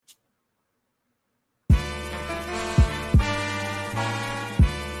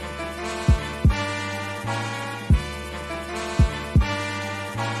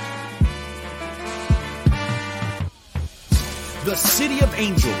The City of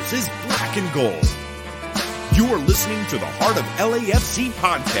Angels is black and gold. You are listening to the Heart of LAFC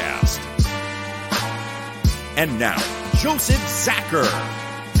podcast. And now, Joseph Zacher.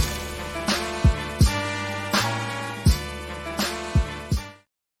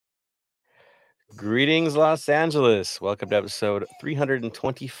 Greetings, Los Angeles. Welcome to episode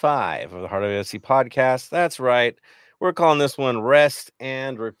 325 of the Heart of LAFC podcast. That's right. We're calling this one Rest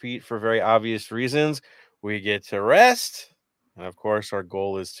and Repeat for very obvious reasons. We get to rest, and of course, our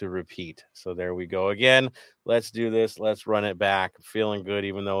goal is to repeat. So there we go again. Let's do this. Let's run it back. I'm feeling good,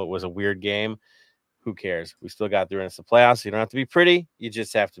 even though it was a weird game. Who cares? We still got through, and it's the playoffs. You don't have to be pretty. You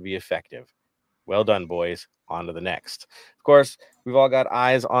just have to be effective. Well done, boys. On to the next. Of course, we've all got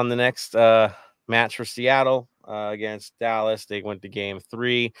eyes on the next match for Seattle against Dallas. They went to game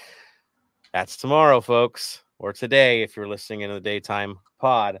 3. That's tomorrow, folks, or today if you're listening in the daytime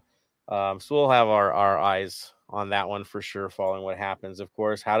pod. So we'll have our eyes on that one for sure, following what happens. Of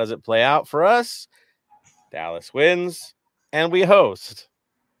course, how does it play out for us? Dallas wins, and we host.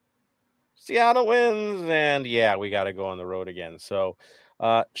 Seattle wins, and yeah, we got to go on the road again. So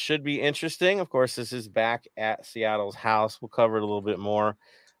should be interesting. Of course, this is back at Seattle's house. We'll cover it a little bit more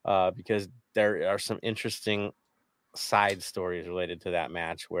because there are some interesting side stories related to that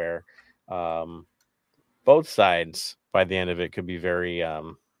match where both sides, by the end of it, could be very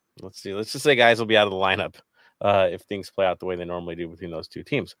let's just say guys will be out of the lineup if things play out the way they normally do between those two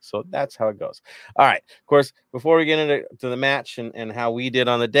teams. So that's how it goes. All right. Of course, before we get into the match and how we did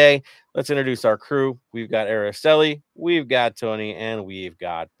on the day, let's introduce our crew. We've got Araceli, we've got Tony, and we've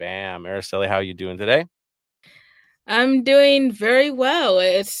got Bam. Araceli, how are you doing today? I'm doing very well,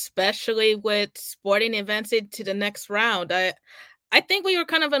 especially with sporting events into the next round. I think we were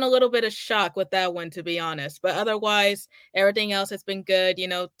kind of in a little bit of shock with that one, to be honest. But otherwise, everything else has been good. You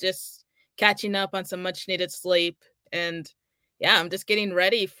know, just catching up on some much needed sleep. And yeah, I'm just getting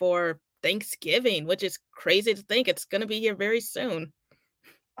ready for Thanksgiving, which is crazy to think it's going to be here very soon.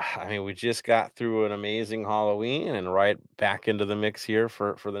 I mean, we just got through an amazing Halloween and right back into the mix here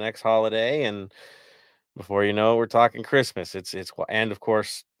for the next holiday. And before you know it, we're talking Christmas. It's and of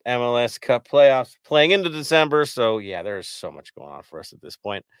course MLS Cup playoffs playing into December. So yeah, there's so much going on for us at this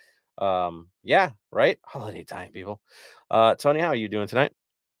point. Yeah, right. Holiday time, people. Tony, how are you doing tonight?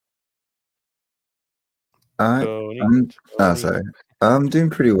 Sorry. I'm doing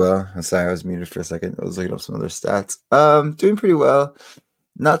pretty well. I'm sorry, I was muted for a second. I was looking up some other stats. Doing pretty well.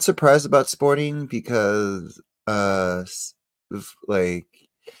 Not surprised about Sporting because like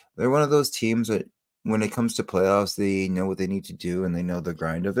they're one of those teams that when it comes to playoffs, they know what they need to do and they know the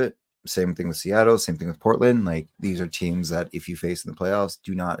grind of it. Same thing with Seattle, same thing with Portland. Like these are teams that if you face in the playoffs,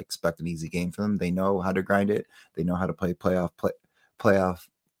 do not expect an easy game from them. They know how to grind it. They know how to play playoff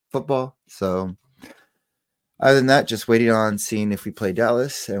football. So other than that, just waiting on seeing if we play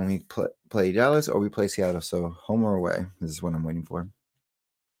Dallas and we play Dallas or we play Seattle. So home or away, this is what I'm waiting for.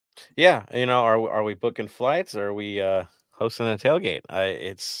 Yeah, you know, are we booking flights? Or are we hosting a tailgate?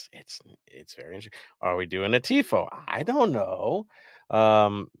 It's very interesting. Are we doing a tifo? I don't know.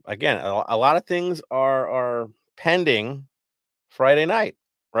 Again, a lot of things are pending Friday night,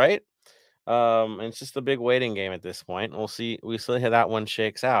 right? And it's just a big waiting game at this point. We'll see how that one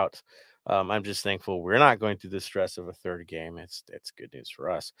shakes out. I'm just thankful we're not going through the stress of a third game. It's good news for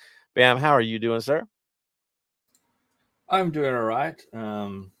us. Bam, how are you doing, sir? I'm doing all right.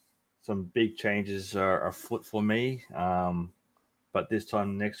 Some big changes are afoot for me. But this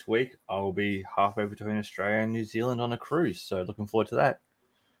time next week, I will be halfway between Australia and New Zealand on a cruise. So looking forward to that.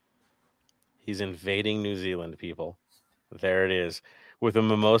 He's invading New Zealand, people. There it is, with a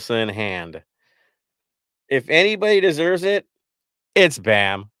mimosa in hand. If anybody deserves it, it's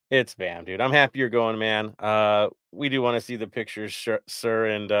Bam. It's Bam, dude. I'm happy you're going, man. We do want to see the pictures, sir.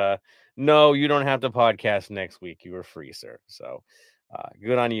 And no, you don't have to podcast next week. You were free, sir. So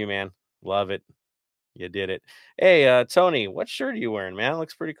good on you, man. Love it. You did it. Hey, Tony, what shirt are you wearing, man? It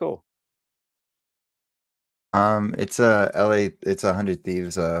looks pretty cool. It's LA. It's 100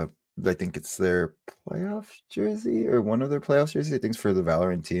 Thieves. I think it's their playoff jersey or one of their playoff jerseys. I think it's for the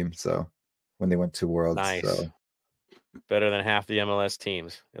Valorant team. So when they went to Worlds, nice. So. Better than half the MLS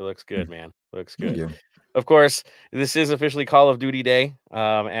teams. It looks good, man. Looks good. Yeah. Of course, this is officially Call of Duty Day.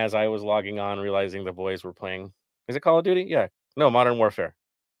 As I was logging on, realizing the boys were playing. Is it Call of Duty? Yeah. No, Modern Warfare.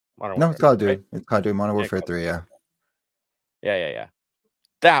 No, it's Call of Duty. Right? It's Call of Duty Modern Warfare 3, yeah. Yeah.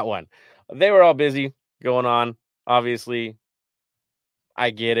 That one. They were all busy going on. Obviously, I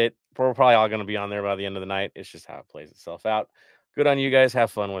get it. We're probably all going to be on there by the end of the night. It's just how it plays itself out. Good on you guys. Have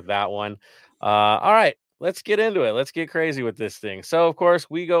fun with that one. All right. Let's get into it. Let's get crazy with this thing. So, of course,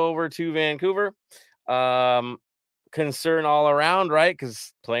 we go over to Vancouver. concern all around, right?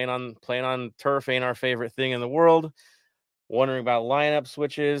 Because playing on turf ain't our favorite thing in the world. Wondering about lineup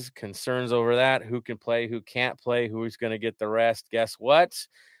switches, concerns over that, who can play, who can't play, who's going to get the rest. Guess what?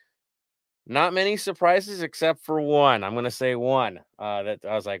 Not many surprises except for one. I'm going to say one. That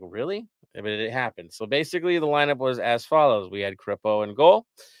I was like, really? But it happened. So basically, the lineup was as follows: we had Crepeau in goal,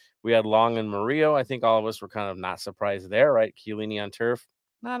 we had Long and Murillo. I think all of us were kind of not surprised there, right? Chiellini on turf,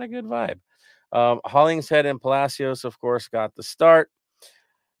 not a good vibe. Hollingshead and Palacios, of course, got the start.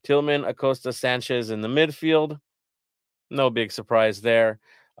 Tillman, Acosta, Sanchez in the midfield. No big surprise there.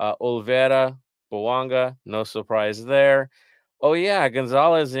 Olvera, Bouanga, no surprise there. Oh yeah,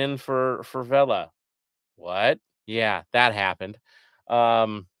 Gonzalez in for Vela. What? Yeah, that happened.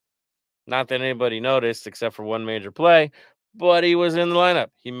 Not that anybody noticed except for one major play, but he was in the lineup.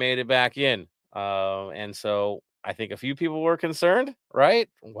 He made it back in. And so I think a few people were concerned, right?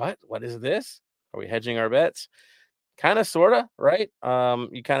 What is this? Are we hedging our bets? Kind of, sort of, right?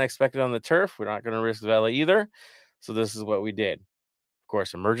 You kind of expect it on the turf. We're not going to risk Vela either. So this is what we did. Of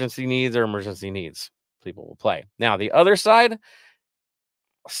course, emergency needs are emergency needs. People will play. Now, the other side,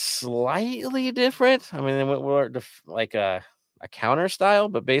 slightly different. I mean, they went more like a counter style,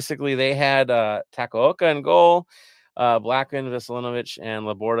 but basically they had Takaoka in goal, Blackman, Veselinovic, and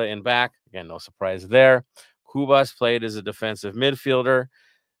Laborda in back. Again, no surprise there. Kubas played as a defensive midfielder.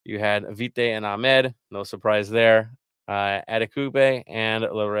 You had Vite and Ahmed. No surprise there. Adekube and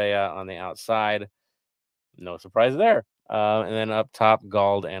Larea on the outside. No surprise there. And then up top,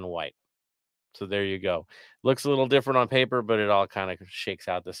 Gald and White. So there you go. Looks a little different on paper, but it all kind of shakes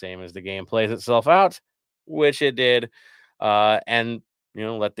out the same as the game plays itself out, which it did. And,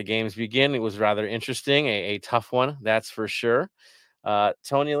 let the games begin. It was rather interesting, a tough one, that's for sure.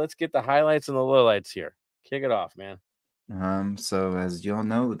 Tony, let's get the highlights and the lowlights here. Kick it off, man. So as you all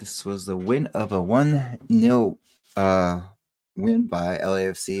know, this was the win of a 1-0 win by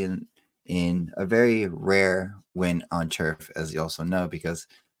LAFC in a very rare win on turf, as you also know, because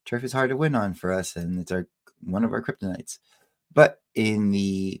turf is hard to win on for us, and it's one of our kryptonites. But in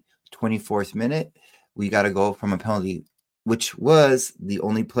the 24th minute, we got a goal from a penalty, which was the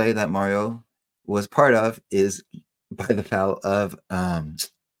only play that Mario was part of, is by the foul of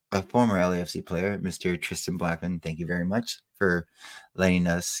a former LAFC player, Mr. Tristan Blackman. Thank you very much for letting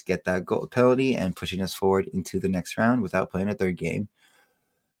us get that goal penalty and pushing us forward into the next round without playing a third game.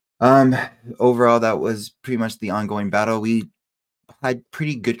 Overall, that was pretty much the ongoing battle. We had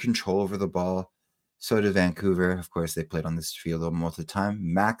pretty good control over the ball. So did Vancouver. Of course, they played on this field most of the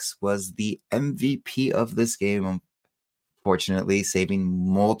time. Max was the MVP of this game, unfortunately, saving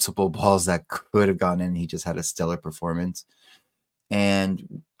multiple balls that could have gone in. He just had a stellar performance.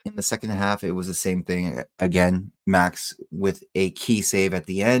 And in the second half, it was the same thing. Again, Max with a key save at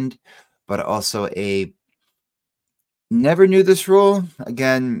the end, but also never knew this rule.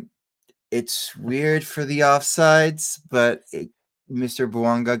 Again, it's weird for the offsides, but Mr.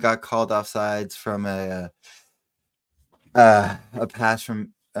 Bouanga got called offsides from a pass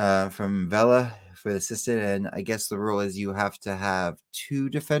from Vela for the assistant, and I guess the rule is you have to have two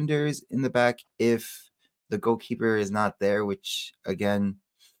defenders in the back if the goalkeeper is not there, which again,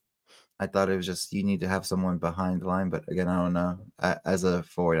 I thought it was just you need to have someone behind the line, but again, I don't know. As a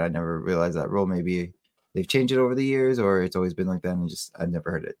forward, I never realized that rule. Maybe they've changed it over the years, or it's always been like that, and I've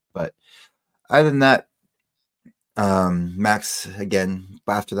never heard it. But other than that, Max, again,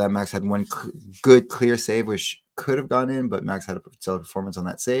 after that, Max had one good clear save, which could have gone in, but Max had a stellar performance on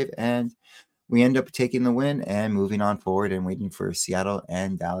that save, and we end up taking the win and moving on forward and waiting for Seattle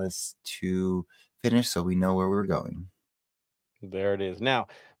and Dallas to finish so we know where we're going. There it is. Now,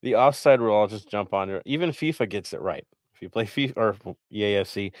 the offside rule, I'll just jump on it. Even FIFA gets it right. If you play FIFA or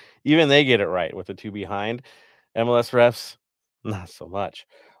EAFC, even they get it right with the two behind. MLS refs, not so much.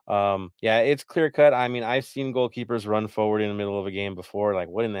 Yeah, it's clear cut. I mean, I've seen goalkeepers run forward in the middle of a game before. Like,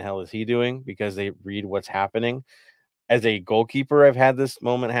 what in the hell is he doing? Because they read what's happening. As a goalkeeper, I've had this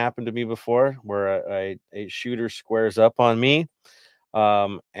moment happen to me before where a shooter squares up on me.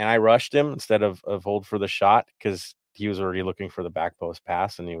 And I rushed him instead of hold for the shot because he was already looking for the back post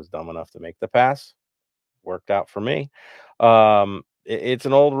pass and he was dumb enough to make the pass. Worked out for me. It's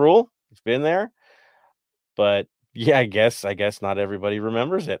an old rule. It's been there. But yeah, I guess not everybody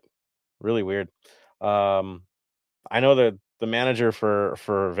remembers it. Really weird. I know that the manager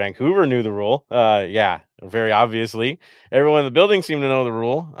for Vancouver knew the rule. Yeah, very obviously. Everyone in the building seemed to know the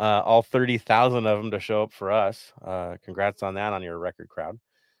rule. All 30,000 of them to show up for us. Congrats on that, on your record crowd.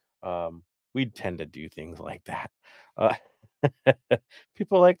 We tend to do things like that.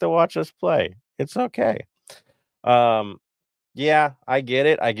 People like to watch us play. It's okay. Yeah, I get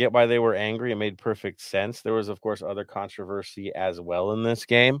it. I get why they were angry. It made perfect sense. There was, of course, other controversy as well in this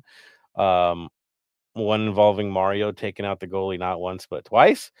game. Um, one involving Mario taking out the goalie not once but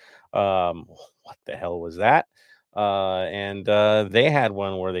twice. What the hell was that? And they had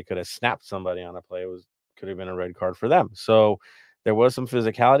one where they could have snapped somebody on a play. Could have been a red card for them. So there was some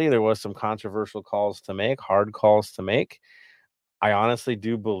physicality. There was some controversial calls to make, hard calls to make. I honestly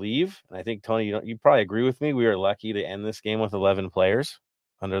do believe, and I think Tony, you probably agree with me. We were lucky to end this game with 11 players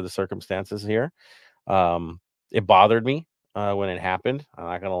under the circumstances here. It bothered me when it happened. I'm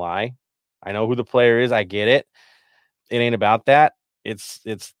not gonna lie. I know who the player is. I get it. It ain't about that. It's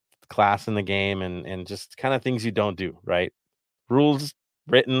class in the game and just kind of things you don't do, right? Rules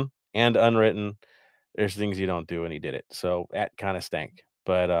written and unwritten. There's things you don't do, and he did it. So that kind of stank.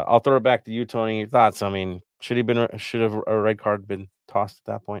 But I'll throw it back to you, Tony. Your thoughts? I mean, should have a red card been tossed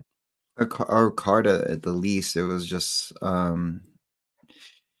at that point? Our card at the least. It was just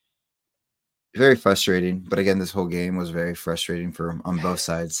very frustrating. But again, this whole game was very frustrating on both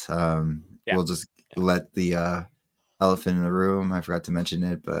sides. We'll just let the elephant in the room. I forgot to mention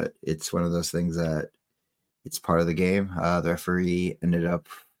it, but it's one of those things that it's part of the game. The referee ended up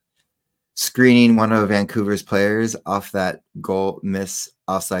screening one of Vancouver's players off that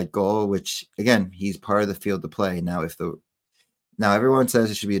offside goal, which again, he's part of the field to play. Now, now everyone says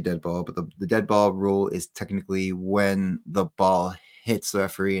it should be a dead ball, but the dead ball rule is technically when the ball hits the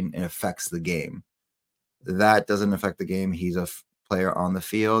referee and affects the game. That doesn't affect the game. He's a player on the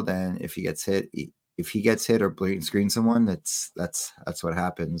field, and if he gets hit or blatant screen someone, that's what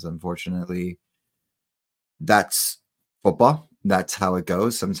happens. Unfortunately, that's football. That's how it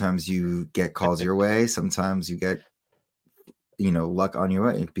goes. Sometimes you get calls your way. Sometimes you get, luck on your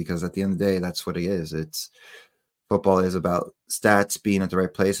way, because at the end of the day, that's what it is. Football is about stats, being at the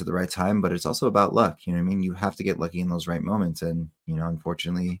right place at the right time, but it's also about luck. You know what I mean? You have to get lucky in those right moments. And,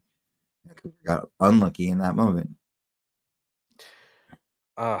 unfortunately, got unlucky in that moment.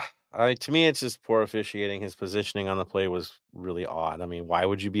 To me, it's just poor officiating. His positioning on the play was really odd. I mean, why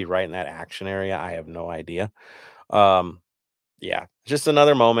would you be right in that action area? I have no idea. Yeah, just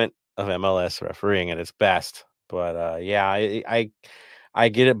another moment of MLS refereeing at its best. But yeah, I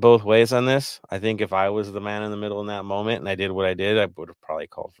get it both ways on this. I think if I was the man in the middle in that moment and I did what I did, I would have probably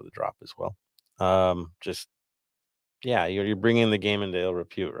called for the drop as well. You're bringing the game into ill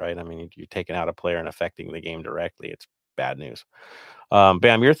repute, right? I mean, you're taking out a player and affecting the game directly. It's bad news.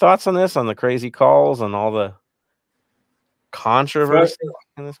 Bam, your thoughts on this, on the crazy calls and all the controversy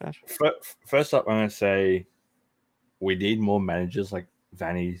in this match? First up, I'm going to say we need more managers like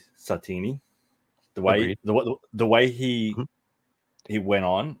Vanni Sartini. The way he went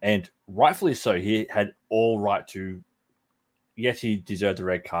on, and rightfully so, he had all right to. Yes, he deserved the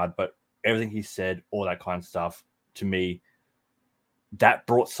red card, but everything he said, all that kind of stuff, to me, that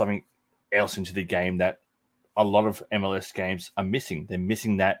brought something else into the game that a lot of MLS games are missing. They're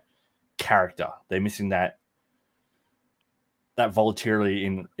missing that character. They're missing that volatility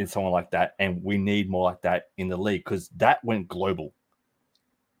in someone like that, and we need more like that in the league, because that went global.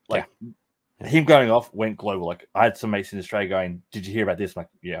 Him going off went global. Like, I had some mates in Australia going, "Did you hear about this?" I'm like,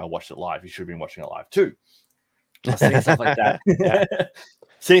 "Yeah, I watched it live. You should have been watching it live too." Seeing stuff like that,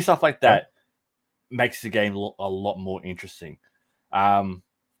 seeing stuff like that makes the game a lot more interesting.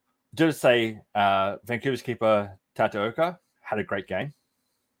 Just say, Vancouver's keeper Tataoka had a great game.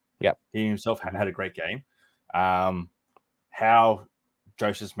 Yep, he himself had a great game. How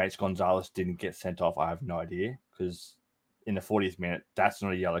Joseph Mates Gonzalez didn't get sent off, I have no idea, because in the 40th minute, that's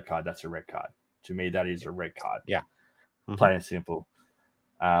not a yellow card, that's a red card. To me, that is a red card. Yeah. Plain and simple.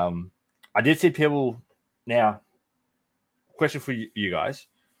 I did see people. Now, question for you guys.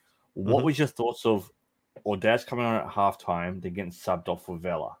 What was your thoughts of Ordaz coming on at halftime, then getting subbed off for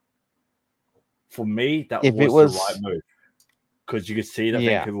Vela? For me, that was the right move, because you could see that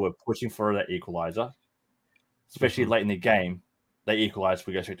Vancouver were pushing for that equalizer, especially late in the game. They equalized,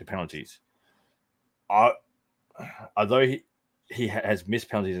 we go straight to penalties. Although he has missed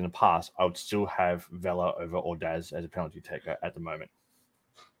penalties in the past, I would still have Vela over Ordaz as a penalty taker at the moment.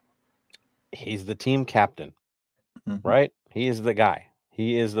 He's the team captain, right? He is the guy.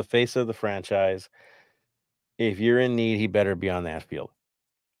 He is the face of the franchise. If you're in need, he better be on that field.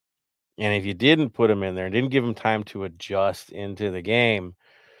 And if you didn't put him in there and didn't give him time to adjust into the game,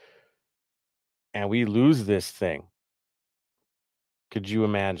 and we lose this thing, could you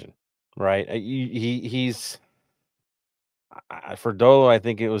imagine? Right? He's for Dolo. I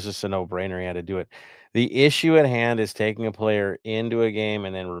think it was just a no-brainer. He had to do it. The issue at hand is taking a player into a game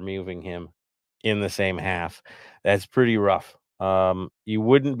and then removing him in the same half. That's pretty rough. You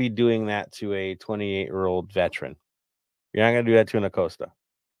wouldn't be doing that to a 28-year-old veteran. You're not going to do that to an Acosta.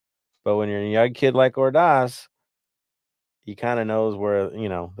 But when you're a young kid like Ordaz, he kind of knows where,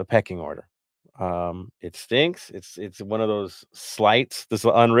 the pecking order. It stinks. It's one of those slights, this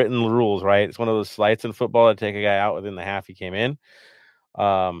unwritten rules, right? It's one of those slights in football that take a guy out within the half he came in.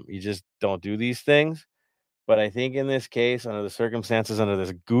 You just don't do these things. But I think in this case, under the circumstances, under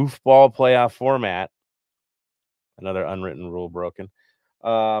this goofball playoff format, another unwritten rule broken,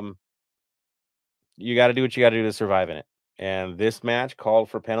 you got to do what you got to do to survive in it. And this match called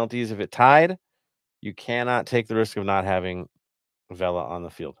for penalties. If it tied, you cannot take the risk of not having Vela on the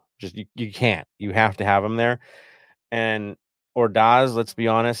field. Just you can't. You have to have him there. And Ordaz, let's be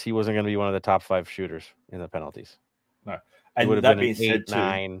honest, he wasn't going to be one of the top 5 shooters in the penalties. No, It and would have that been being an said,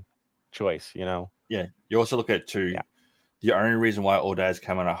 8-9 choice. Yeah, you also look at it too. Yeah. The only reason why Ordaz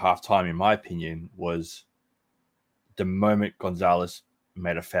came on at halftime, in my opinion, was the moment Gonzalez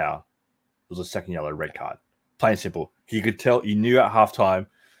made a foul. It was a second yellow, red card. Plain and simple. You could tell, you knew at halftime,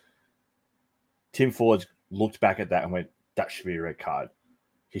 Tim Ford looked back at that and went, that should be a red card.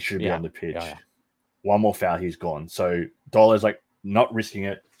 He should be on the pitch. Yeah. One more foul, he's gone. So Dollar's like not risking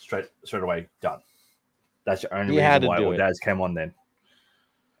it, straight away, done. That's the only reason why Ordaz came on then.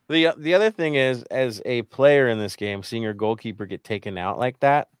 The other thing is, as a player in this game, seeing your goalkeeper get taken out like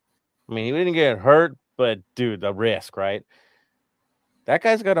that, I mean, he didn't get hurt, but dude, the risk, right? That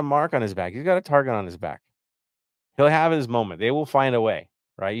guy's got a mark on his back. He's got a target on his back. He'll have his moment. They will find a way,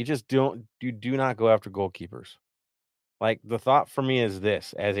 right? You do not go after goalkeepers. Like, the thought for me is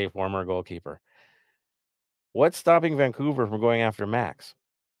this, as a former goalkeeper. What's stopping Vancouver from going after Max?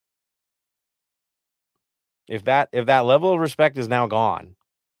 If that level of respect is now gone,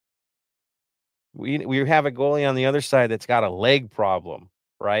 we have a goalie on the other side that's got a leg problem,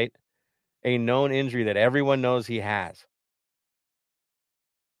 right? A known injury that everyone knows he has.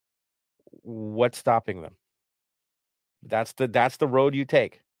 What's stopping them? That's the road you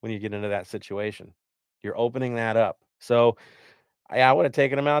take when you get into that situation. You're opening that up. So I would have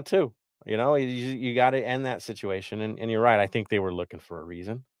taken him out too. You got to end that situation. And you're right. I think they were looking for a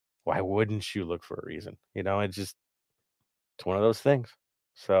reason. Why wouldn't you look for a reason? It's one of those things.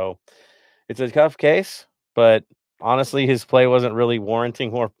 So it's a tough case, but honestly, his play wasn't really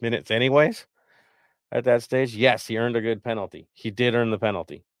warranting more minutes anyways at that stage. Yes, he earned a good penalty. He did earn the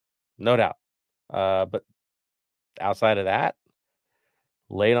penalty. No doubt. But outside of that,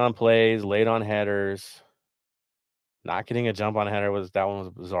 late on plays, late on headers, not getting a jump on a header was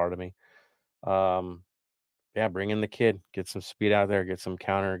bizarre to me. Bring in the kid, get some speed out there, get some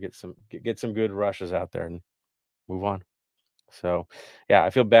counter, get some good rushes out there, and move on. So, I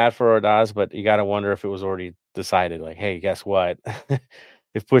feel bad for Ordaz, but you got to wonder if it was already decided. Like, hey, guess what?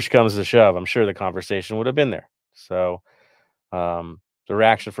 If push comes to shove, I'm sure the conversation would have been there. So, the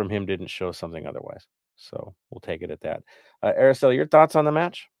reaction from him didn't show something otherwise. So we'll take it at that. Araceli, your thoughts on the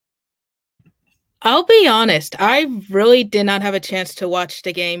match? I'll be honest, I really did not have a chance to watch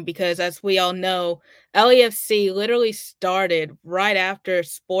the game because, as we all know, LAFC literally started right after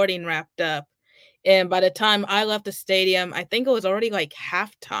Sporting wrapped up. And by the time I left the stadium, I think it was already like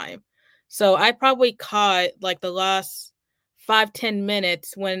halftime. So I probably caught like the last 5-10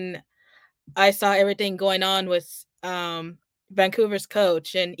 minutes when I saw everything going on with Vancouver's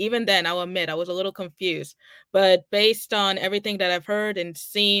coach. And even then, I'll admit, I was a little confused. But based on everything that I've heard and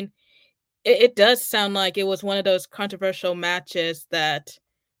seen, it does sound like it was one of those controversial matches that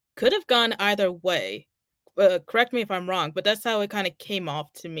could have gone either way. Correct me if I'm wrong, but that's how it kind of came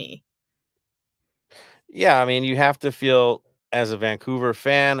off to me. Yeah, I mean, you have to feel, as a Vancouver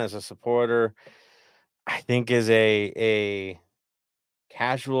fan, as a supporter, I think as a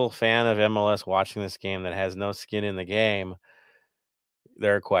casual fan of MLS watching this game that has no skin in the game,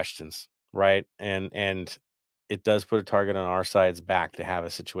 there are questions, right? And it does put a target on our side's back to have a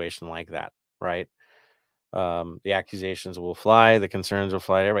situation like that, right? The accusations will fly, the concerns will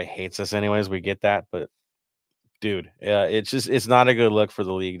fly. Everybody hates us anyways. We get that, but dude, it's not a good look for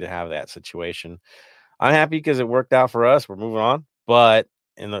the league to have that situation. I'm happy because it worked out for us. We're moving on, but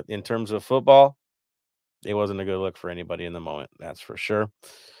in terms of football, it wasn't a good look for anybody in the moment. That's for sure.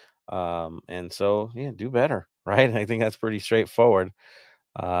 And so do better, right? I think that's pretty straightforward.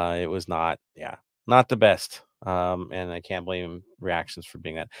 It was not the best. And I can't blame reactions for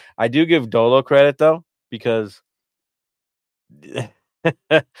being that. I do give Dolo credit though, because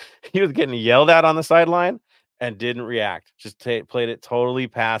he was getting yelled at on the sideline and didn't react. Just played it totally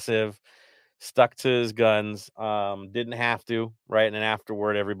passive, stuck to his guns. Didn't have to, right? And then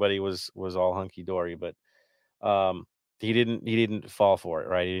afterward, everybody was all hunky dory, but he didn't fall for it,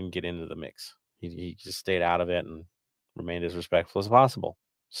 right? He didn't get into the mix. He just stayed out of it and remained as respectful as possible.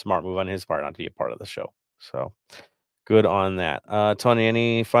 Smart move on his part not to be a part of the show. So good on that. Tony,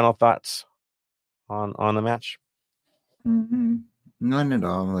 any final thoughts on the match? None at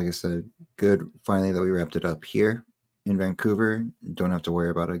all. Like I said, good. Finally, that we wrapped it up here in Vancouver. Don't have to worry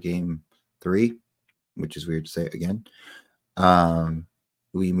about a game 3, which is weird to say again.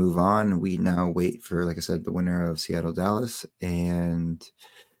 We move on. We now wait for, like I said, the winner of Seattle Dallas, and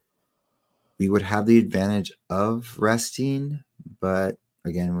we would have the advantage of resting, but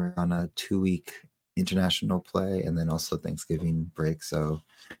again, we're on a 2-week international play and then also Thanksgiving break. So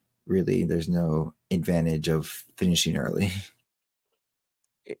really, there's no advantage of finishing early.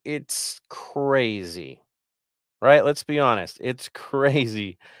 It's crazy, right? Let's be honest. It's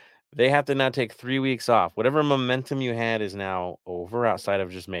crazy. They have to now take 3 weeks off. Whatever momentum you had is now over outside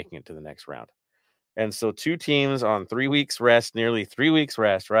of just making it to the next round. And so 2 teams on 3 weeks rest, nearly 3 weeks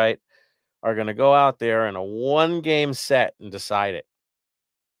rest, right, are going to go out there in a 1-game set and decide it.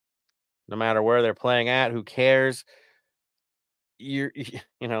 No matter where they're playing at, who cares? You're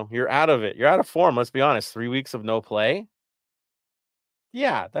out of it. You're out of form. Let's be honest. 3 weeks of no play.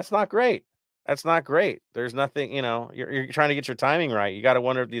 Yeah, that's not great. That's not great. There's nothing, you're trying to get your timing right. You got to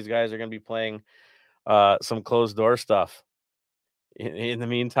wonder if these guys are going to be playing some closed door stuff in the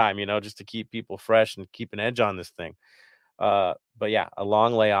meantime, just to keep people fresh and keep an edge on this thing. But yeah, a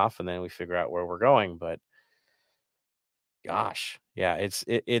long layoff, and then we figure out where we're going. But gosh, yeah,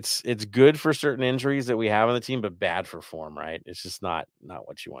 it's good for certain injuries that we have on the team, but bad for form, right? It's just not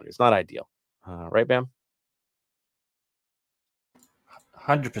what you want. It's not ideal, right, Bam?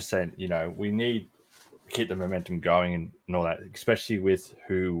 100%. We need to keep the momentum going and all that, especially with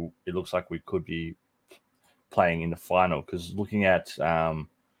who it looks like we could be playing in the final. Because looking at the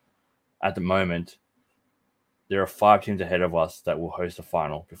moment, there are 5 teams ahead of us that will host the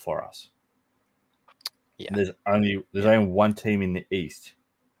final before us. Yeah. There's only one team in the East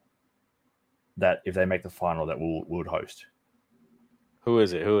that, if they make the final, that would host. Who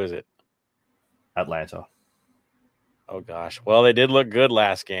is it? Atlanta. Oh gosh. Well, they did look good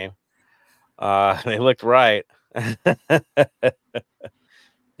last game. They looked right.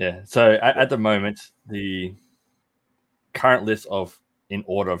 Yeah. So at the moment, the current list in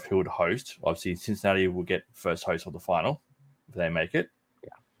order of who would host, obviously Cincinnati will get first host of the final if they make it.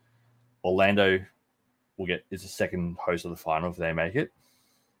 Yeah. Orlando is the second host of the final if they make it.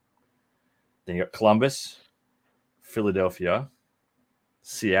 Then you got Columbus, Philadelphia,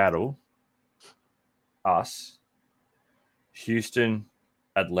 Seattle, us, Houston,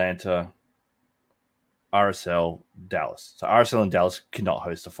 Atlanta, RSL, Dallas. So RSL and Dallas cannot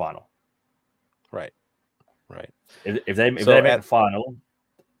host the final. Right. If they make the final,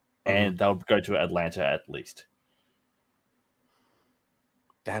 and they'll go to Atlanta at least.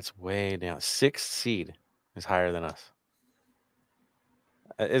 That's way down. 6th seed is higher than us.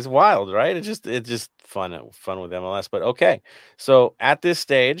 It's wild, right? It's just fun with MLS. But okay, so at this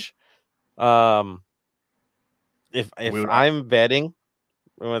stage, if I'm betting,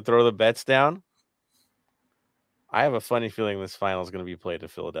 I'm going to throw the bets down. I have a funny feeling this final is going to be played to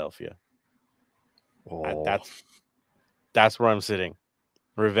Philadelphia. Oh. That's where I'm sitting.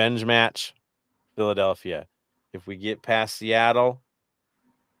 Revenge match, Philadelphia. If we get past Seattle,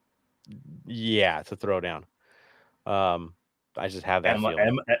 yeah, it's a throwdown. I just have that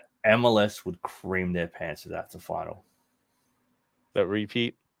feeling. MLS would cream their pants if that's the final. That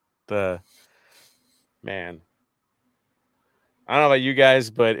repeat, man. I don't know about you guys,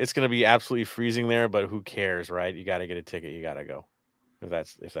 but it's going to be absolutely freezing there. But who cares, right? You got to get a ticket. You got to go. If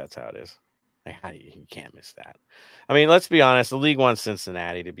that's how it is, you can't miss that. I mean, let's be honest. The league wants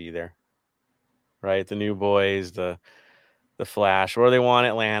Cincinnati to be there, right? The new boys, the Flash, or they want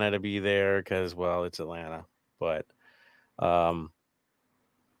Atlanta to be there because, well, it's Atlanta. But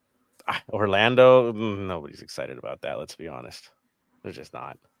Orlando, nobody's excited about that. Let's be honest. They're just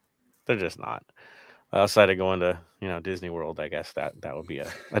not. Outside of going to Disney World, I guess that would be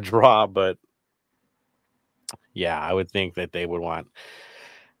a draw. But yeah, I would think that they would want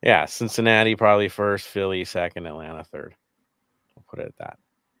Cincinnati probably first, Philly second, Atlanta third. We'll put it at that.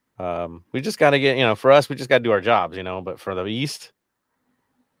 We just got to get for us, we just got to do our jobs, But for the East,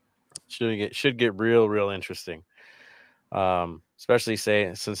 should get real interesting. Especially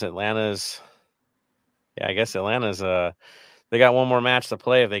since Atlanta's, I guess Atlanta's they got one more match to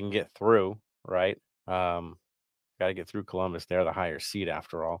play if they can get through, right? Got to get through Columbus. They're the higher seed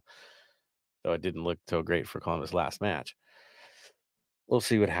after all, though it didn't look so great for Columbus last match. We'll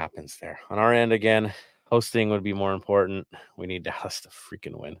see what happens there. On our end, again, hosting would be more important. We need Dallas to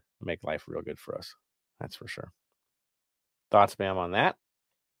freaking win, make life real good for us. That's for sure. Thoughts, Bam, on that?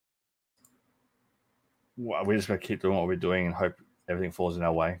 Well, we're just going to keep doing what we're doing and hope everything falls in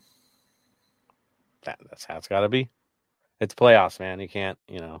our way. That's how it's got to be. It's playoffs, man. You can't,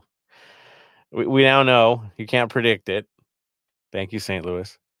 we now know you can't predict it. Thank you, St.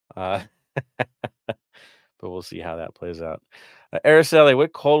 Louis. But we'll see how that plays out. Araceli,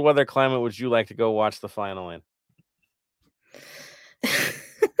 what cold weather climate would you like to go watch the final in?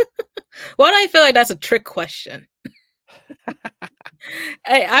 Why do I feel like that's a trick question?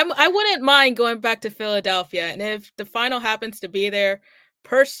 I wouldn't mind going back to Philadelphia, and if the final happens to be there,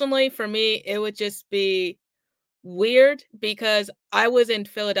 personally for me, it would just be weird because I was in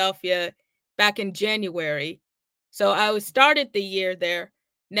Philadelphia back in January, so I started the year there.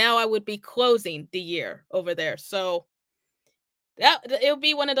 Now I would be closing the year over there, so it would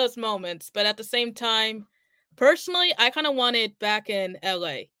be one of those moments. But at the same time, personally, I kind of want it back in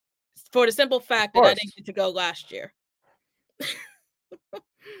LA for the simple fact that I didn't get to go last year.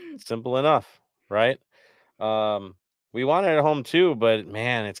 Simple enough, right? We want it at home too, but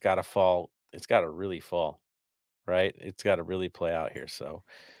man, it's got to fall. It's got to really fall, right? It's got to really play out here. So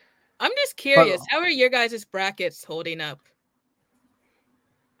I'm just curious, how are your guys' brackets holding up?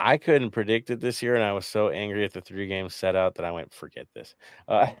 I couldn't predict it this year, and I was so angry at the 3 games set out that I went, forget this.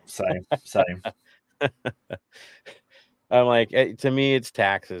 Same. I'm like, to me, it's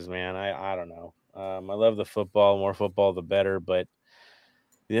taxes, man. I don't know. I love the football. More football, the better. But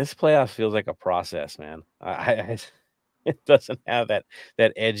this playoff feels like a process, man. It doesn't have that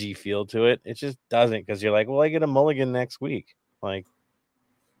edgy feel to it. It just doesn't, because you're like, well, I get a mulligan next week. Like,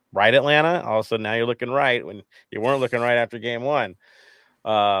 right, Atlanta? All of a sudden, now you're looking right when you weren't looking right after game 1.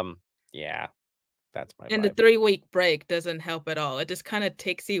 Yeah, that's my And vibe. the 3-week break doesn't help at all. It just kind of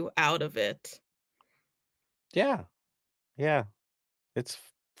takes you out of it. Yeah. It's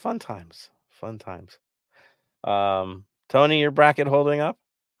fun times. Tony, your bracket holding up?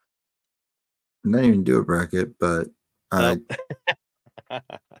 I'm not even do a bracket, but Nope.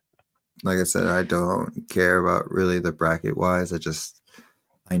 like I said, I don't care about really the bracket wise.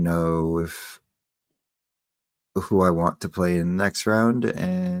 I know who I want to play in the next round,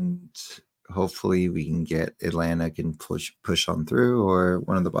 and hopefully we can get Atlanta can push on through, or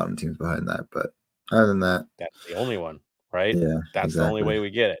one of the bottom teams behind that. But other than that, That's the only one, right? Yeah, that's the only exactly. way we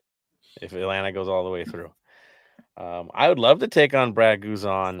get it. If Atlanta goes all the way through, I would love to take on Brad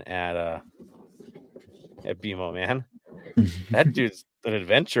Guzan at BMO, man. That dude's an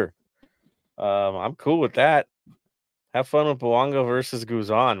adventure. I'm cool with that. Have fun with Bouanga versus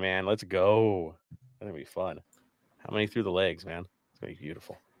Guzan, man. Let's go. That'll be fun. How many through the legs, man? It's gonna be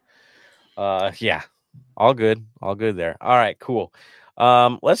beautiful. Yeah, all good there. All right, cool.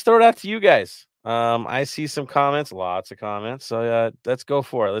 Let's throw it out to you guys. I see some comments, lots of comments. So let's go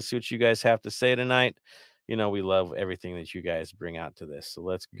for it. Let's see what you guys have to say tonight. We love everything that you guys bring out to this. So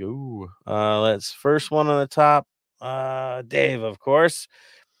let's go. Let's first one on the top. Dave, of course.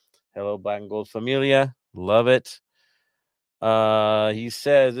 Hello, Black and Gold Familia. Love it. He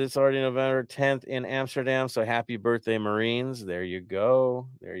says it's already November 10th in Amsterdam, so happy birthday, Marines. There you go.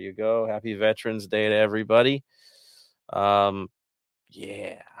 Happy Veterans Day to everybody.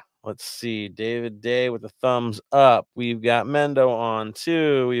 Yeah. Let's see. David Day with a thumbs up. We've got Mendo on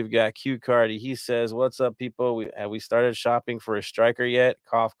too. We've got Q Cardi. He says, "What's up, people? Have we started shopping for a striker yet?"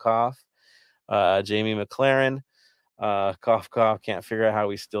 Cough, cough. Jamie McLaren. Cough, cough. Can't figure out how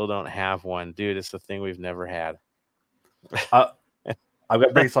we still don't have one, dude. It's the thing we've never had. I've got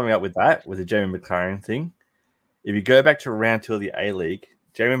to bring something up with the Jamie McLaren thing. If you go back to round 2 of the A-League,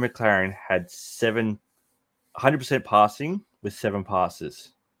 Jamie McLaren had 100% passing with 7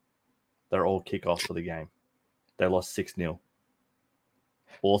 passes. They're all kickoffs for the game. They lost 6-0.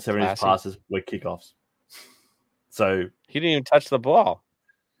 All 7 of his passes were kickoffs. So he didn't even touch the ball.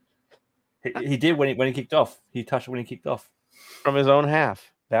 He did when he kicked off. He touched it when he kicked off from his own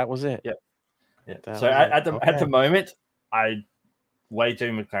half. That was it. Yep. Yeah. So at the moment, way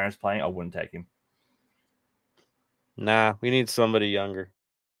Jamie McLaren's playing, I wouldn't take him. Nah, we need somebody younger.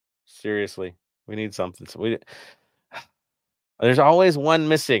 Seriously, we need something. So there's always one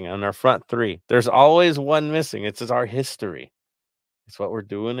missing on our front 3. There's always one missing. It's just our history. It's what we're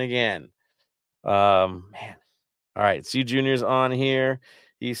doing again. Man. All right, C Junior's on here.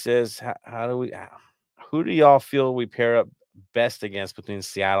 He says, who do y'all feel we pair up best against between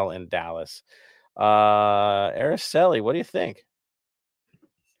Seattle and Dallas? Araceli, what do you think?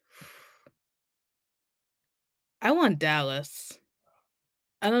 I want Dallas.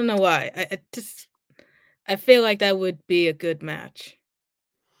 I don't know why. I feel like that would be a good match.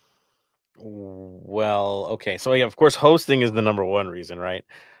 Well, okay. So yeah, of course, hosting is the number 1 reason, right?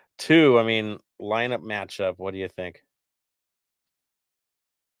 2, I mean, lineup matchup. What do you think?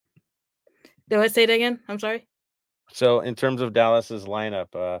 Do I say it again? I'm sorry. So in terms of Dallas's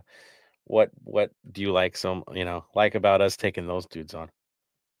lineup, What do you like like about us taking those dudes on?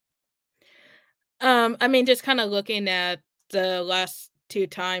 I mean, just kind of looking at the last 2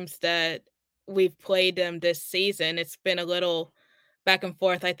 times that we've played them this season, it's been a little back and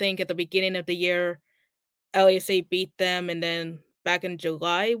forth. I think at the beginning of the year, LAC beat them, and then back in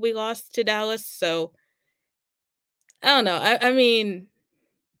July, we lost to Dallas. So I don't know. I mean,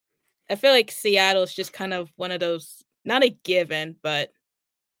 I feel like Seattle's just kind of one of those, not a given, but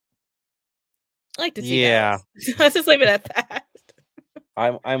I like to see Yeah. Dallas. Let's just leave it at that.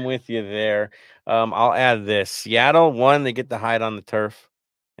 I'm with you there. I'll add this. Seattle, one, they get to hide on the turf,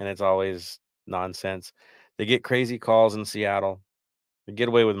 and it's always nonsense. They get crazy calls in Seattle. They get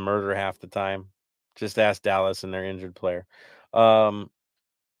away with murder half the time. Just ask Dallas and their injured player.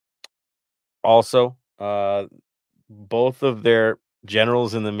 Also, both of their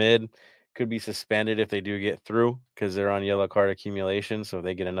generals in the mid could be suspended if they do get through because they're on yellow card accumulation. So if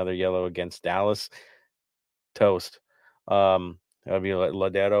they get another yellow against Dallas, toast. That would be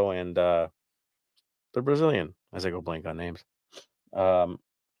Ladero and the Brazilian, as I go blank on names. João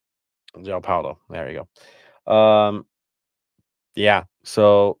Paulo. There you go. Yeah.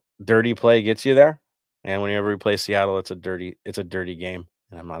 So dirty play gets you there. And whenever we play Seattle, it's a dirty game.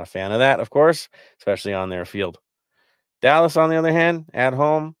 And I'm not a fan of that, of course, especially on their field. Dallas, on the other hand, at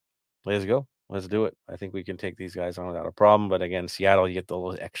home, let's go. Let's do it. I think we can take these guys on without a problem. But again, Seattle, you get the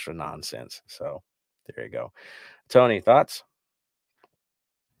little extra nonsense. So there you go. Tony, thoughts?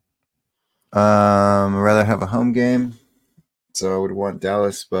 I'd rather have a home game. So I would want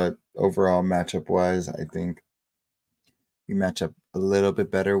Dallas, but overall matchup wise, I think we match up a little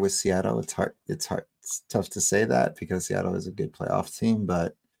bit better with Seattle. It's hard. It's tough to say that because Seattle is a good playoff team,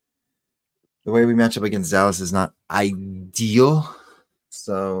 but the way we match up against Dallas is not ideal.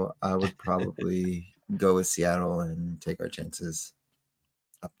 So I would probably go with Seattle and take our chances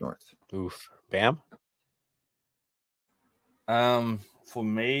up north. Oof. Bam? For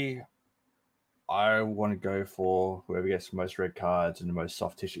me, I want to go for whoever gets the most red cards and the most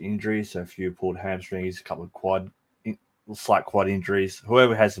soft tissue injuries. So a few pulled hamstrings, a couple of slight quad injuries.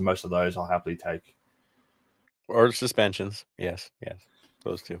 Whoever has the most of those, I'll happily take. Or suspensions. Yes.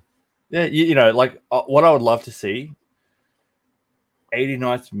 Those two. Yeah, what I would love to see,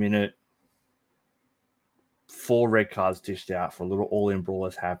 89th minute, 4 red cards dished out for a little all-in brawl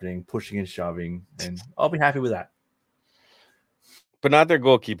that's happening, pushing and shoving, and I'll be happy with that. But not their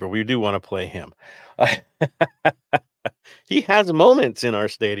goalkeeper. We do want to play him. He has moments in our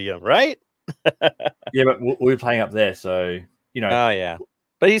stadium, right? Yeah, but we're playing up there, so Oh yeah,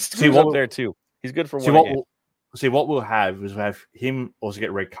 but he's up there too. He's good for one game. What we'll have is we'll have him also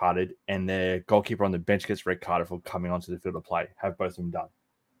get red carded, and their goalkeeper on the bench gets red carded for coming onto the field of play. Have both of them done.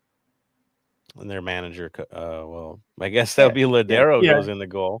 And their manager, well, I guess that would be Ladero goes in the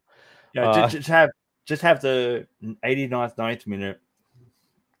goal. Yeah, just have the 89th, 90th minute,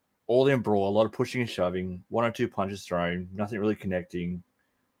 all in brawl, a lot of pushing and shoving, 1 or 2 punches thrown, nothing really connecting.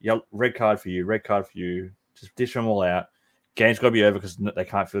 Red card for you. Just dish them all out. Game's got to be over because they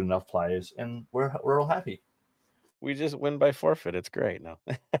can't field enough players, and we're all happy. We just win by forfeit. It's great. No,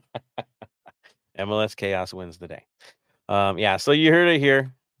 MLS Chaos wins the day. Yeah. So you heard it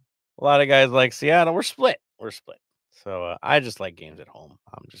here. A lot of guys like Seattle. We're split. So I just like games at home.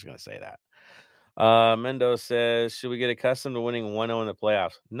 I'm just gonna say that. Mendo says, should we get accustomed to winning 1-0 in the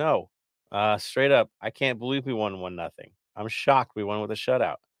playoffs? No. Straight up, I can't believe we won 1-0. I'm shocked we won with a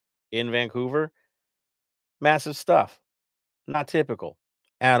shutout in Vancouver. Massive stuff. Not typical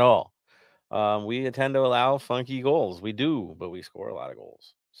at all. We tend to allow funky goals. We do, but we score a lot of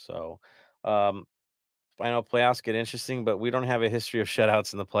goals. So I know playoffs get interesting, but we don't have a history of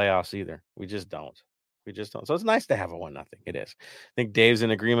shutouts in the playoffs either. We just don't. So it's nice to have a 1-0. It is. I think Dave's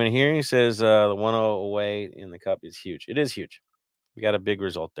in agreement here. He says the 1-0 away in the cup is huge. It is huge. We got a big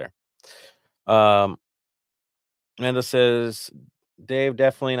result there. Amanda says, Dave,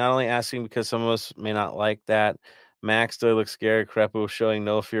 definitely not only asking because some of us may not like that. Max still looks scared. Crepo showing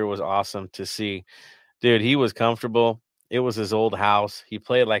no fear was awesome to see. Dude, he was comfortable. It was his old house. He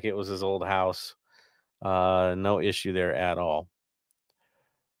played like it was his old house. No issue there at all.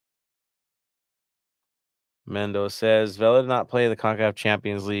 Mendo says, Vela did not play the CONCACAF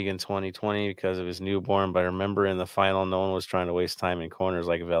Champions League in 2020 because of his newborn, but I remember in the final, no one was trying to waste time in corners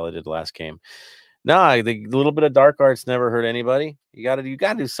like Vela did last game. No, the little bit of dark arts never hurt anybody. You got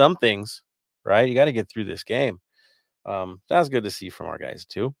to do some things, right? You got to get through this game. That's good to see from our guys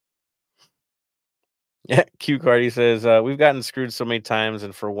too. Yeah, Q Cardi says, we've gotten screwed so many times,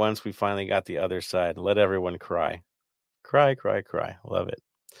 and for once we finally got the other side. Let everyone cry. Cry. Love it.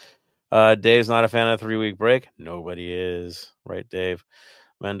 Dave's not a fan of the 3-week break. Nobody is. Right, Dave?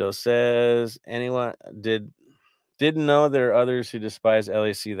 Mendo says, anyone didn't know there are others who despise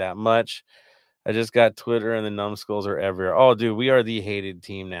LAC that much. I just got Twitter and the numbskulls are everywhere. Oh, dude, we are the hated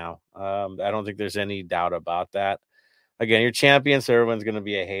team now. I don't think there's any doubt about that. Again, you're champion, so everyone's going to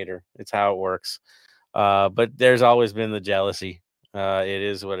be a hater. It's how it works. But there's always been the jealousy. It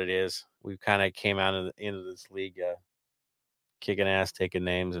is what it is. We kind of came out into this league kicking ass, taking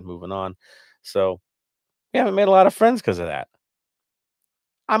names, and moving on. So we haven't made a lot of friends because of that.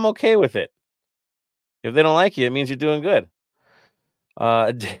 I'm okay with it. If they don't like you, it means you're doing good.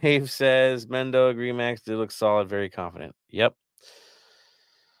 Dave says, Mendo, Max did look solid, very confident. Yep.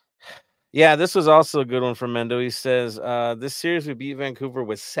 Yeah, this was also a good one from Mendo. He says, this series we beat Vancouver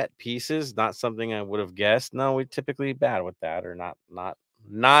with set pieces, not something I would have guessed. No, we're typically bad with that, or not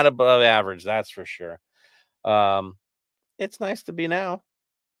above average, that's for sure. It's nice to be now.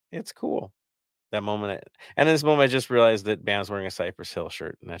 It's cool. That moment. And in this moment, I just realized that Bam's wearing a Cypress Hill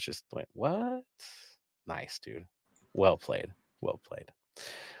shirt. And that's just like, what? Nice, dude. Well played. Well played.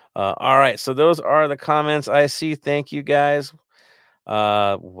 All right. So those are the comments I see. Thank you, guys.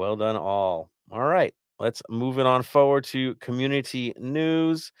 Well done, all. All right. Let's move it on forward to community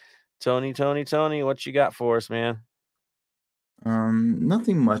news. Tony, what you got for us, man?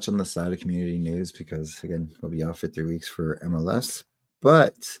 Nothing much on the side of community news because again, we'll be off for 3 weeks for MLS.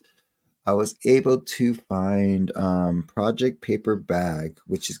 But I was able to find Project Paper Bag,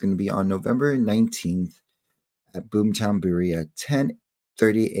 which is going to be on November 19th at Boomtown Brewery at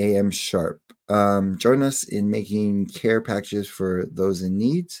 10:30 a.m. sharp. Join us in making care packages for those in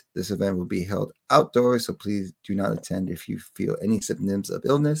need. This event will be held outdoors, so please do not attend if you feel any symptoms of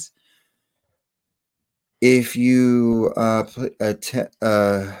illness. If you are planning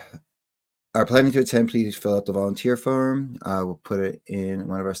to attend, please fill out the volunteer form. We'll put it in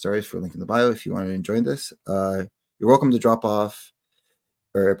one of our stories for a link in the bio if you want to join this. You're welcome to drop off,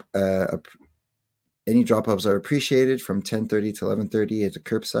 or any drop-offs are appreciated from 10:30 to 11:30 at the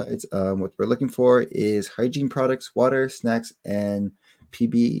curbside. What we're looking for is hygiene products, water, snacks, and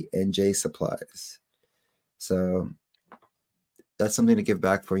PB&J supplies. So that's something to give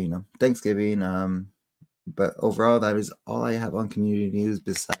back for, Thanksgiving. But overall, that is all I have on community news,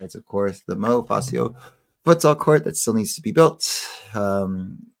 besides, of course, the Mo Fazio futsal court that still needs to be built.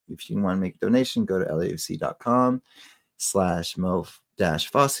 If you want to make a donation, go to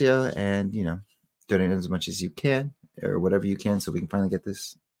lafc.com/Mo-Fazio and, donate as much as you can or whatever you can so we can finally get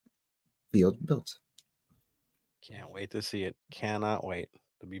this field built. Can't wait to see it. Cannot wait.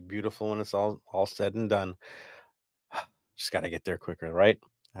 It'll be beautiful when it's all said and done. Just got to get there quicker, right?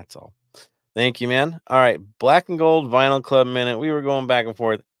 That's all. Thank you, man. All right. Black and Gold Vinyl Club Minute. We were going back and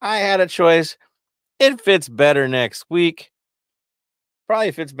forth. I had a choice. It fits better next week.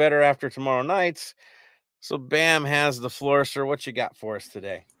 Probably fits better after tomorrow night's. So Bam has the floor, sir. What you got for us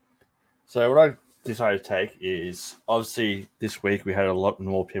today? So what I decided to take is, obviously this week we had a lot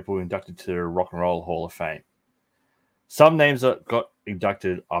more people inducted to the Rock and Roll Hall of Fame. Some names that got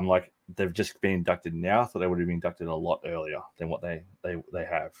inducted, I'm like, they've just been inducted now. I thought they would have been inducted a lot earlier than what they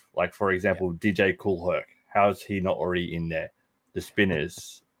have. Like, for example, DJ Kool Herc. How is he not already in there? The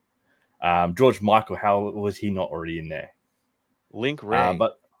Spinners. George Michael, how was he not already in there? Link Ray.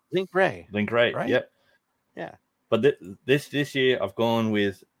 Link Ray, right? Yep. Yeah. But this year I've gone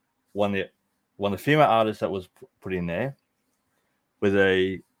with one of the female artists that was put in there with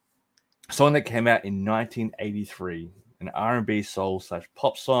a song that came out in 1983, an R&B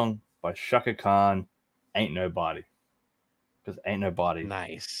soul/pop song by Shaka Khan, Ain't Nobody. Because Ain't Nobody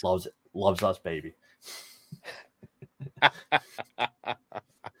nice loves us, baby.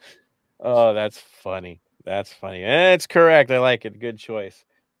 Oh, that's funny. That's funny. It's correct. I like it. Good choice.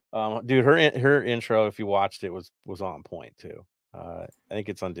 Dude, her intro, if you watched it, was on point too. I think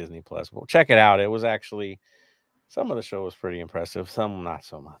it's on Disney Plus. Well, check it out. It was actually, some of the show was pretty impressive, some not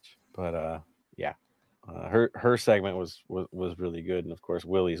so much. But yeah. Her segment was really good, and of course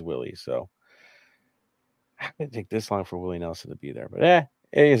Willie's Willie. So it didn't take this long for Willie Nelson to be there, but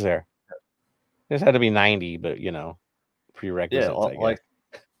he's there. This had to be 90, but prerequisites. Yeah, I guess.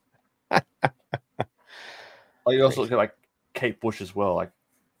 You also look at like Kate Bush as well. Like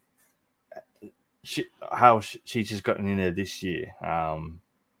she's just gotten in there this year.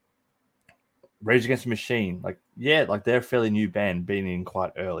 Rage Against the Machine, like they're a fairly new band, being in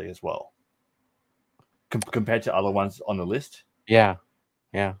quite early as well. Compared to other ones on the list. Yeah.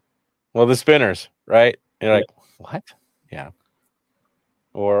 Well, the Spinners, right? You're like, what? Yeah.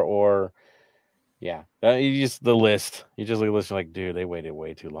 Or yeah. You just the list. You just look at the list, you're like, dude, they waited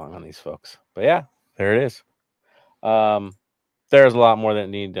way too long on these folks. But yeah, there it is. There's a lot more that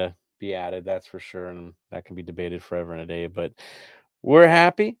need to be added, that's for sure, and that can be debated forever and a day. But we're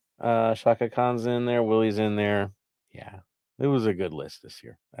happy. Shaka Khan's in there. Willie's in there. Yeah, it was a good list this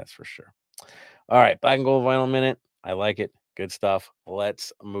year. That's for sure. All right, Black and Gold Vinyl Minute. I like it. Good stuff.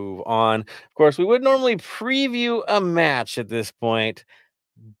 Let's move on. Of course, we would normally preview a match at this point,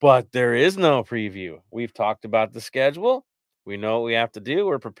 but there is no preview. We've talked about the schedule. We know what we have to do.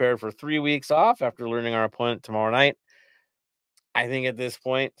 We're prepared for 3 weeks off after learning our opponent tomorrow night. I think at this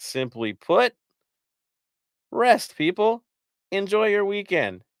point, simply put, rest, people. Enjoy your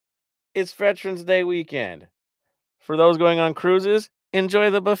weekend. It's Veterans Day weekend. For those going on cruises, enjoy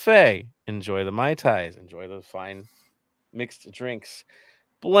the buffet. Enjoy the Mai Tais. Enjoy the fine mixed drinks.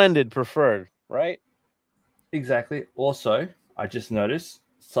 Blended preferred, right? Exactly. Also, I just noticed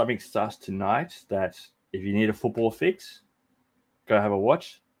something starts tonight that if you need a football fix, go have a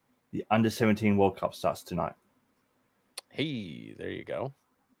watch. The Under-17 World Cup starts tonight. Hey, there you go.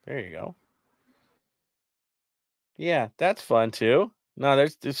 There you go. Yeah, that's fun too. No,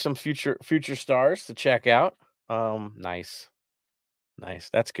 there's some future stars to check out. Nice.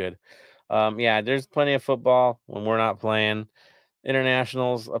 That's good. Yeah, there's plenty of football when we're not playing.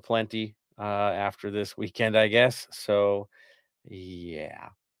 Internationals aplenty after this weekend, I guess. So yeah,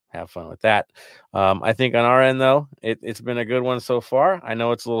 have fun with that. I think on our end though, it's been a good one so far. I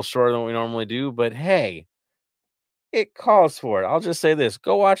know it's a little shorter than what we normally do, but hey, it calls for it. I'll just say this: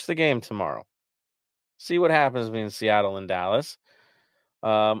 go watch the game tomorrow. See what happens between Seattle and Dallas.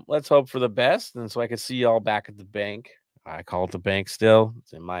 Let's hope for the best, and so I can see y'all back at the bank. I call it the bank still.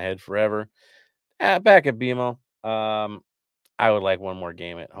 It's in my head forever. Back at BMO. I would like one more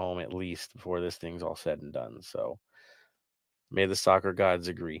game at home at least before this thing's all said and done. So may the soccer gods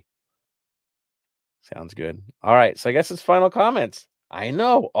agree. Sounds good. All right. So I guess it's final comments. I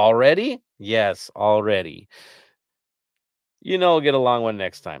know. Already? Yes, already. We'll get a long one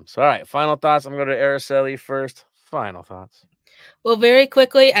next time. So, all right. Final thoughts. I'm going to Araceli first. Final thoughts. Well, very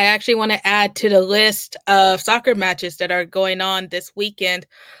quickly, I actually want to add to the list of soccer matches that are going on this weekend.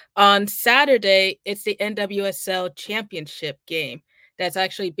 On Saturday, it's the NWSL Championship game that's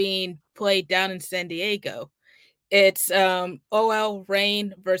actually being played down in San Diego. It's OL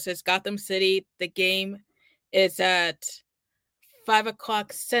Reign versus Gotham City. The game is at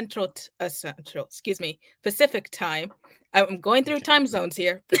 5:00 Pacific time. I'm going through time zones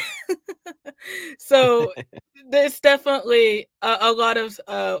here. So there's definitely a lot of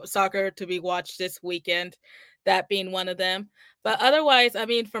soccer to be watched this weekend, that being one of them. But otherwise, I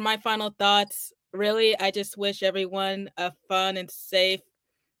mean, for my final thoughts, really, I just wish everyone a fun and safe,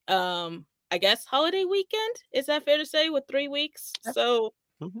 I guess, holiday weekend. Is that fair to say, with 3 weeks? So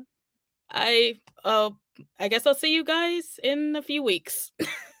Mm-hmm. I guess I'll see you guys in a few weeks.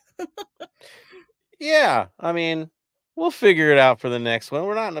 Yeah, I mean, we'll figure it out for the next one.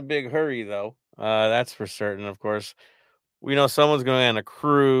 We're not in a big hurry, though. That's for certain. Of course, we know someone's going on a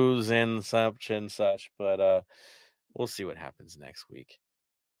cruise and such, but we'll see what happens next week.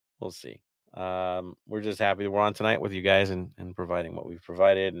 We'll see. We're just happy that we're on tonight with you guys and providing what we've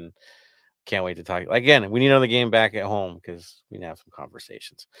provided, and can't wait to talk. Again, we need another game back at home because we need to have some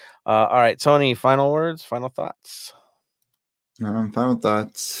conversations. All right, Tony, final words, final thoughts. Final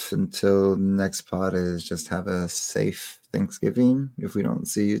thoughts until next pod is just have a safe Thanksgiving. If we don't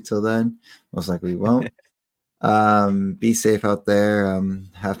see you till then, most likely we won't. Be safe out there.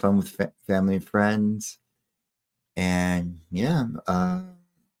 Have fun with family and friends. And yeah,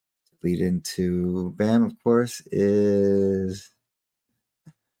 lead into BAM, of course, is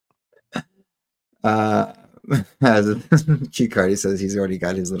as Q Cardi says, he's already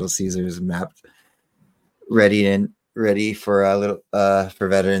got his little Caesars mapped ready for a little for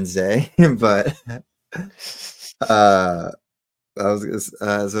Veterans Day. But as I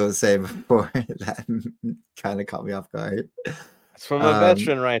was saying before, that kind of caught me off guard. It's from a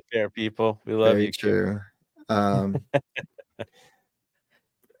veteran right there, people. We love very you. True.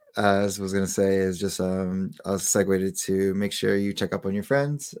 As I was gonna say is just I'll segue it to make sure you check up on your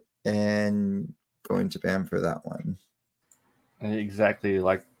friends and go into BAM for that one. Exactly.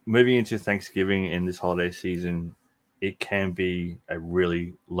 Like moving into Thanksgiving in this holiday season, it can be a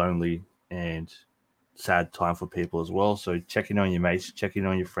really lonely and sad time for people as well. So checking on your mates, checking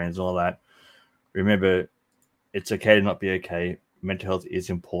on your friends, all that. Remember, it's okay to not be okay. Mental health is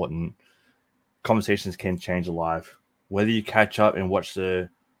important. Conversations can change a life. Whether you catch up and watch the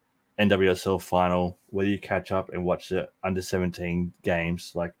NWSL final, whether you catch up and watch the under-17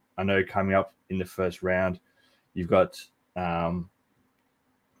 games. Like I know coming up in the first round, you've got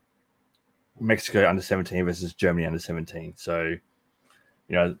Mexico under-17 versus Germany under-17. So,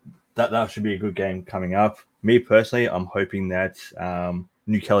 that should be a good game coming up. Me personally, I'm hoping that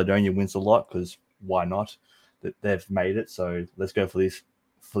New Caledonia wins a lot because why not? that they've made it. So let's go for these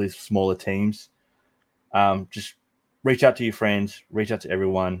smaller teams. Just reach out to your friends, reach out to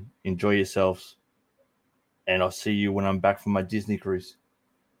everyone, enjoy yourselves, and I'll see you when I'm back from my Disney cruise.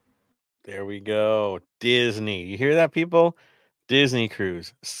 There we go. Disney. You hear that, people? Disney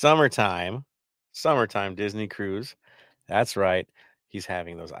cruise. Summertime Disney cruise. That's right. He's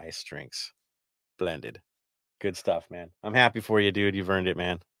having those ice drinks blended. Good stuff, man. I'm happy for you, dude. You've earned it,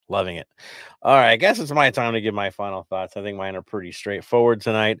 man. Loving it. All right. I guess it's my time to give my final thoughts. I think mine are pretty straightforward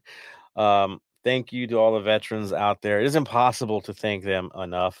tonight. Thank you to all the veterans out there. It is impossible to thank them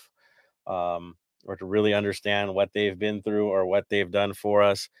enough, or to really understand what they've been through or what they've done for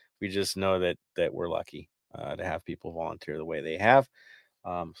us. We just know that we're lucky to have people volunteer the way they have.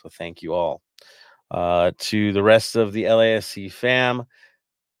 So thank you all. To the rest of the LAFC fam,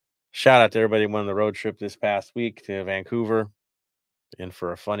 shout out to everybody who won the road trip this past week to Vancouver. In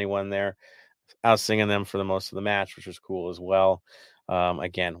for a funny one there. I was singing them for the most of the match, which was cool as well.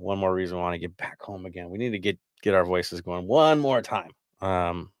 Again, one more reason I want to get back home again. We need to get our voices going one more time,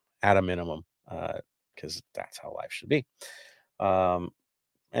 at a minimum, because that's how life should be.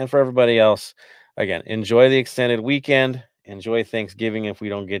 And for everybody else, again, enjoy the extended weekend. Enjoy Thanksgiving if we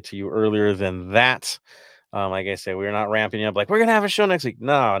don't get to you earlier than that. Like I said, we're not ramping up like we're gonna have a show next week.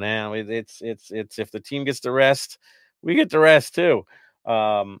 No, it's if the team gets to rest, we get to rest too.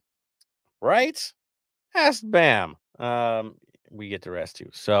 Right? Ask Bam. We get to rest too.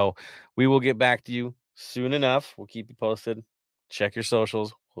 So we will get back to you soon enough. We'll keep you posted. Check your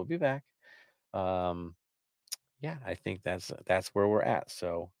socials. We'll be back. Yeah, I think that's where we're at.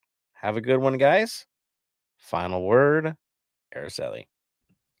 So have a good one, guys. Final word, Araceli.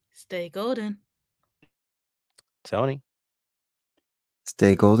 Stay golden. Tony.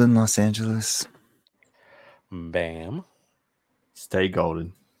 Stay golden, Los Angeles. Bam. Stay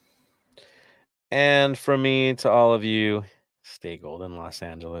golden. And from me to all of you, stay golden, Los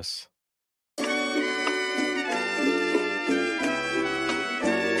Angeles.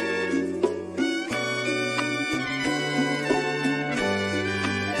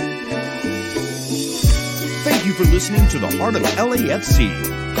 Thank you for listening to the Heart of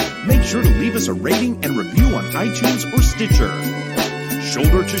LAFC. Make sure to leave us a rating and review on iTunes or Stitcher.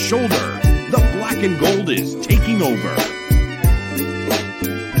 Shoulder to shoulder, the black and gold is taking over.